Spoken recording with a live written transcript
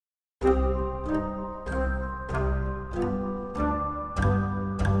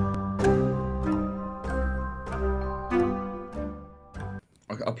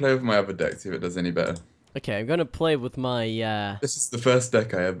I'll play with my other deck, see if it does any better. Okay, I'm gonna play with my This is the first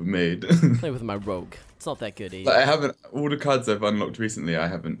deck I ever made. play with my rogue. It's not that good But either. I haven't, all the cards I've unlocked recently, I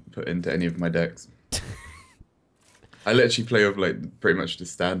haven't put into any of my decks. I literally play with like pretty much the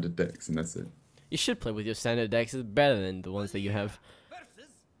standard decks, and that's it. You should play with your standard decks. It's better than the ones that you have.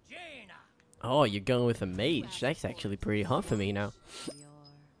 Oh, you're going with a mage. That's actually pretty hard for me now.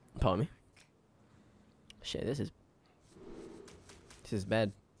 Pardon me. Shit, this is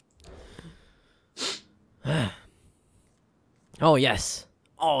bad. Oh yes.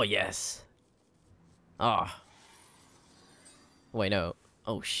 Oh yes. Ah. Oh. Wait, no.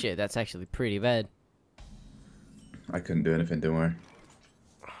 Oh shit, that's actually pretty bad. I couldn't do anything, don't worry.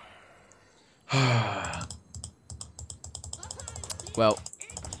 Well,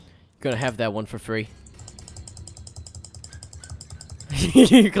 you're gonna have that one for free.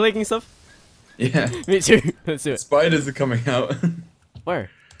 You clicking stuff? Yeah. Me too. Let's do it. Spiders are coming out. Where?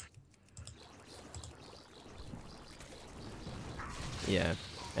 Yeah,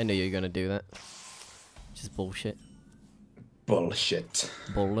 I knew you were gonna do that. Just bullshit. Bullshit.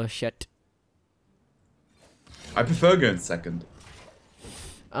 Bullshit. I prefer going second.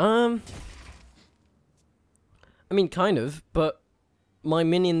 I mean, kind of, but the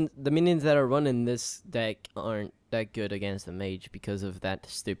minions that are running this deck aren't that good against the mage because of that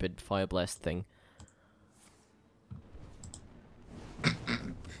stupid Fire Blast thing.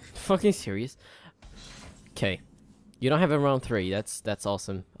 Fucking serious? Okay. You don't have a round 3, that's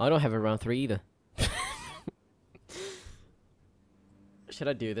awesome. I don't have a round 3 either. Should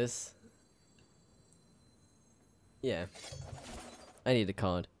I do this? Yeah. I need a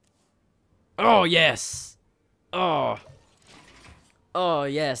card. Oh yes! Oh! Oh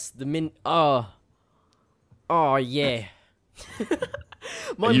yes, oh! Oh yeah!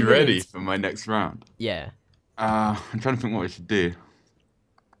 Are you ready for my next round? Yeah. I'm trying to think what I should do.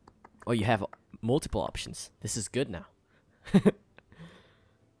 Oh, you have multiple options. This is good now. I'm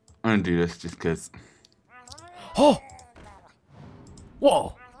gonna do this just because. Oh!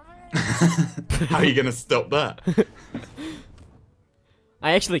 Whoa! How are you gonna stop that?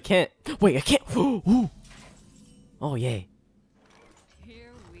 I actually can't. Wait, I can't. Ooh. Oh yeah.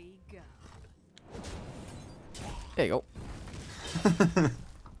 Here we go. There you go.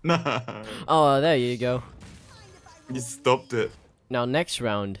 No. Oh, there you go. You stopped it. Now next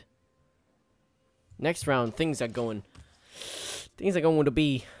round. Next round, things are going to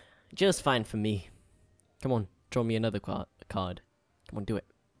be just fine for me. Come on, draw me another card. Come on, do it.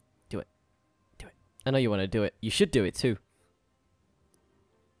 Do it. Do it. I know you want to do it. You should do it too.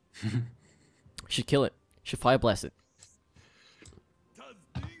 Should kill it. Should Fire Blast it.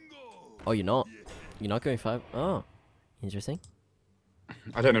 Oh, you're not. You're not going 5. Oh, interesting.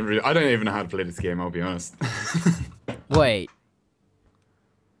 I don't even know how to play this game. I'll be honest. Wait.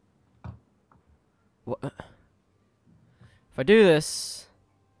 What? If I do this,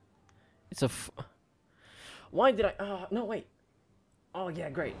 it's a. Why did I? No, wait. Oh yeah,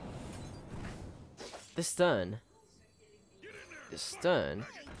 great. This turn,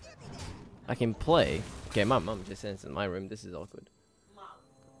 I can play. Okay, my mom just enters my room. This is awkward.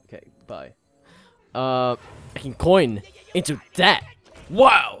 Okay, bye. I can coin into that.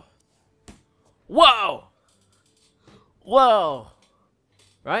 Wow. Whoa. Whoa.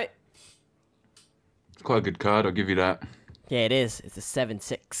 Right? It's quite a good card. I'll give you that. Yeah, it is. It's a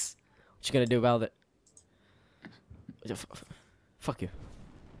 7/6. What you gonna do about it? Fuck you.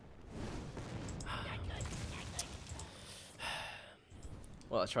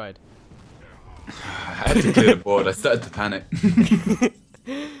 Well, I tried. I had to clear the board. I started to panic.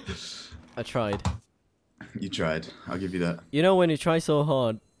 I tried. You tried. I'll give you that. You know when you try so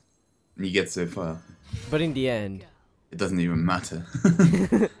hard, And you get so far. but in the end, It doesn't even matter.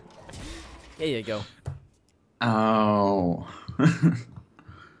 here you go. Ow.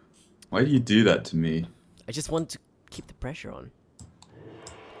 Why do you do that to me? I just want to keep the pressure on.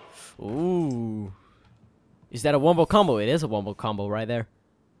 Ooh. Is that a wombo combo? It is a wombo combo right there.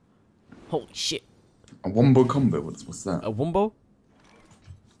 Holy shit. A wombo combo? What's that? A wombo?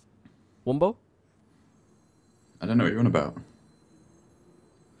 Wombo? I don't know what you're on about.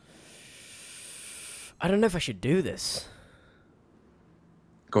 I don't know if I should do this.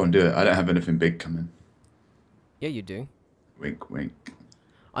 Go on, do it. I don't have anything big coming. Yeah, you do. Wink, wink.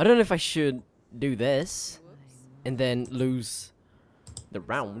 I don't know if I should do this and then lose the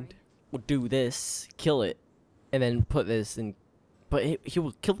round, or do this, kill it, and then put this in. But he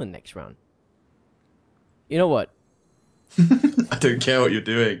will kill the next round. You know what? I don't care what you're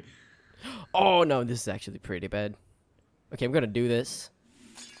doing. Oh no, this is actually pretty bad. Okay, I'm gonna do this.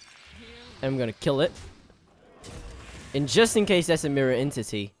 And I'm gonna kill it. And just in case that's a mirror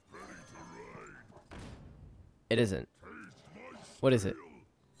entity. It isn't. What is it?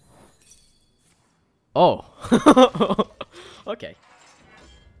 Oh. Okay.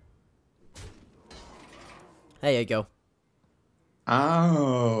 There you go.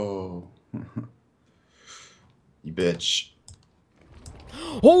 Oh. You bitch.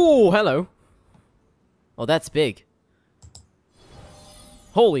 Oh, hello. Oh, that's big.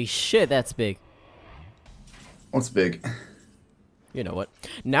 Holy shit, that's big. What's big? You know what?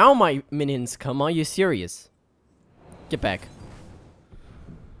 Now my minions come. Are you serious? Get back.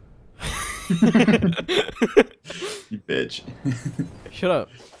 You bitch. Shut up.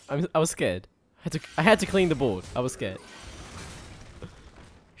 I was scared. I had to clean the board. I was scared.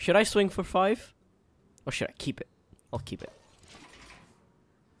 Should I swing for 5? Or should I keep it? I'll keep it.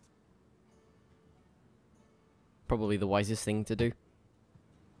 Probably the wisest thing to do.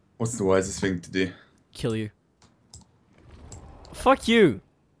 What's the wisest thing to do? Kill you. Fuck you!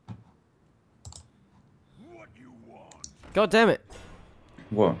 God damn it.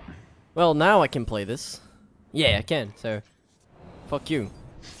 What? Well, now I can play this. Yeah, I can, so... Fuck you.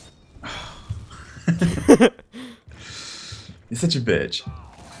 You're such a bitch.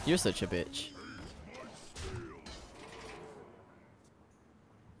 You're such a bitch.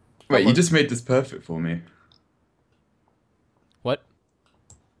 Wait, you just made this perfect for me. What?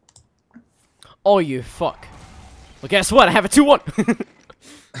 Oh, you fuck. Well, guess what? I have a 2-1!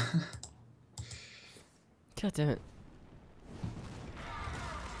 God damn it.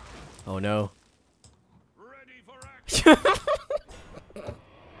 Oh no.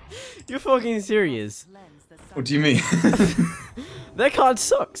 You're fucking serious. What do you mean? That card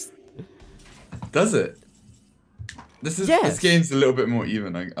sucks. Does it? This Yes. game's a little bit more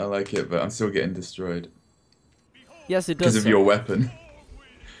even. I like it, but I'm still getting destroyed Yes, it does. because of your weapon.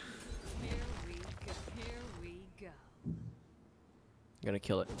 Here we go. I'm gonna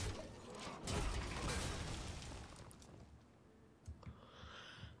kill it.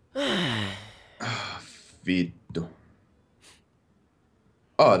 Vito.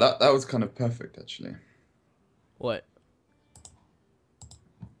 Oh, that was kind of perfect actually. What?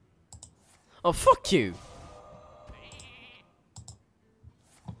 Oh, fuck you!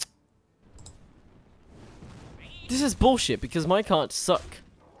 This is bullshit because my cards suck.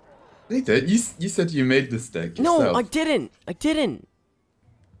 Nathan, you said you made this deck yourself. No, I didn't. I didn't.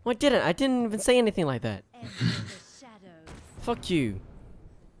 No, I didn't. I didn't even say anything like that. Enter the shadows. Fuck you.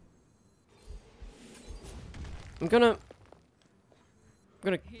 I'm gonna.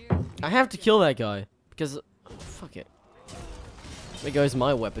 I have to kill that guy because. Oh, fuck it. There goes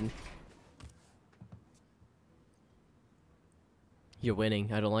my weapon. You're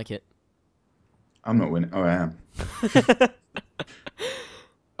winning. I don't like it. I'm not winning. Oh, I am.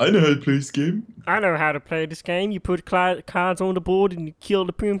 I know how to play this game. I know how to play this game. You put cards on the board and you kill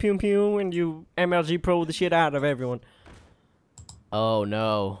the pew pew pew and you MLG Pro the shit out of everyone. Oh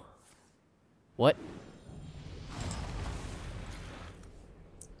no. What?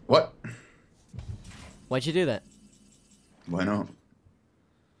 What? Why'd you do that? Why not?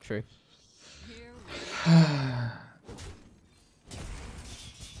 True. Here we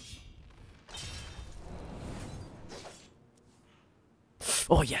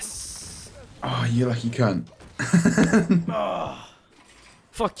Oh yes. Oh, you lucky cunt.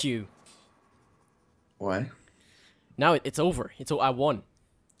 Fuck you. Why? Now it's over. I won.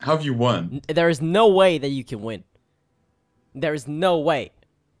 How have you won? There is no way that you can win. There is no way.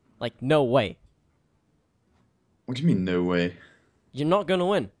 Like no way. What do you mean, no way? You're not gonna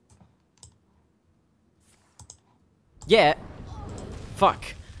win. Yeah. Fuck.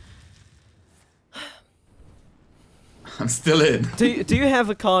 I'm still in. Do you have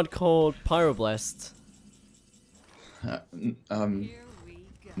a card called Pyroblast? here we go.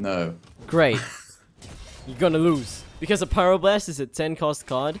 No. Great. You're gonna lose. Because a Pyroblast is a 10 cost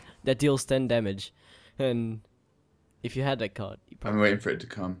card that deals 10 damage. And if you had that card, you I'm probably... waiting for it to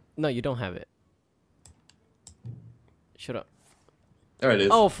come. No, you don't have it. Shut up. There it is.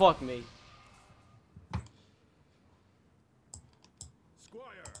 Oh, fuck me.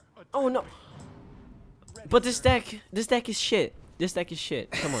 Oh, no. But this deck is shit. This deck is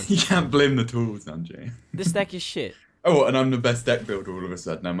shit. Come on. You can't blame the tools, Sanjay. This deck is shit. Oh, and I'm the best deck builder all of a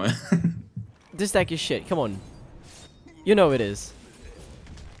sudden, am I? This deck is shit. Come on. You know it is.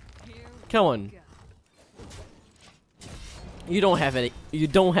 Here we Come on. go. You don't have any. You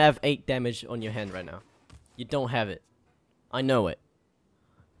don't have 8 damage on your hand right now. You don't have it. I know it.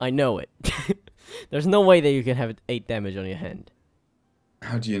 I know it. There's no way that you can have 8 damage on your hand.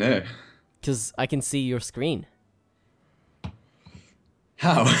 How do you know? Because I can see your screen.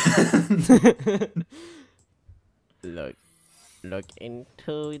 How? Look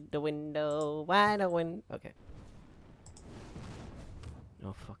into the window, wide open. Okay.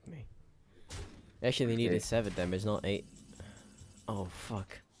 Oh fuck me. Actually, they needed 7 damage, not 8. Oh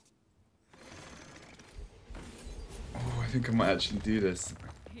fuck. Oh, I think I might actually do this.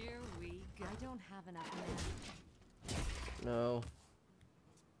 Here we go. I don't have enough mana. No.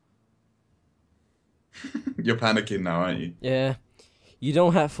 You're panicking now, aren't you? Yeah. You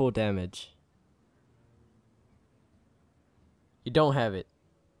don't have 4 damage. You don't have it.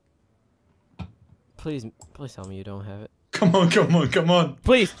 Please tell me you don't have it. Come on, come on, come on.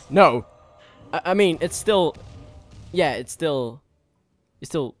 Please, no. I mean, it's still, yeah, it's still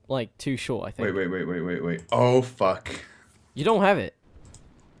like too short. I think. Wait. Oh fuck. You don't have it.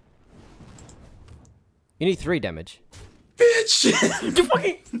 You need 3 damage. Bitch. You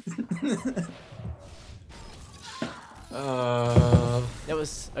fucking. That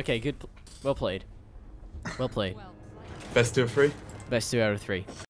was okay. Good. Well played. Well played. Well played. Best 2 of 3. Best 2 out of 3.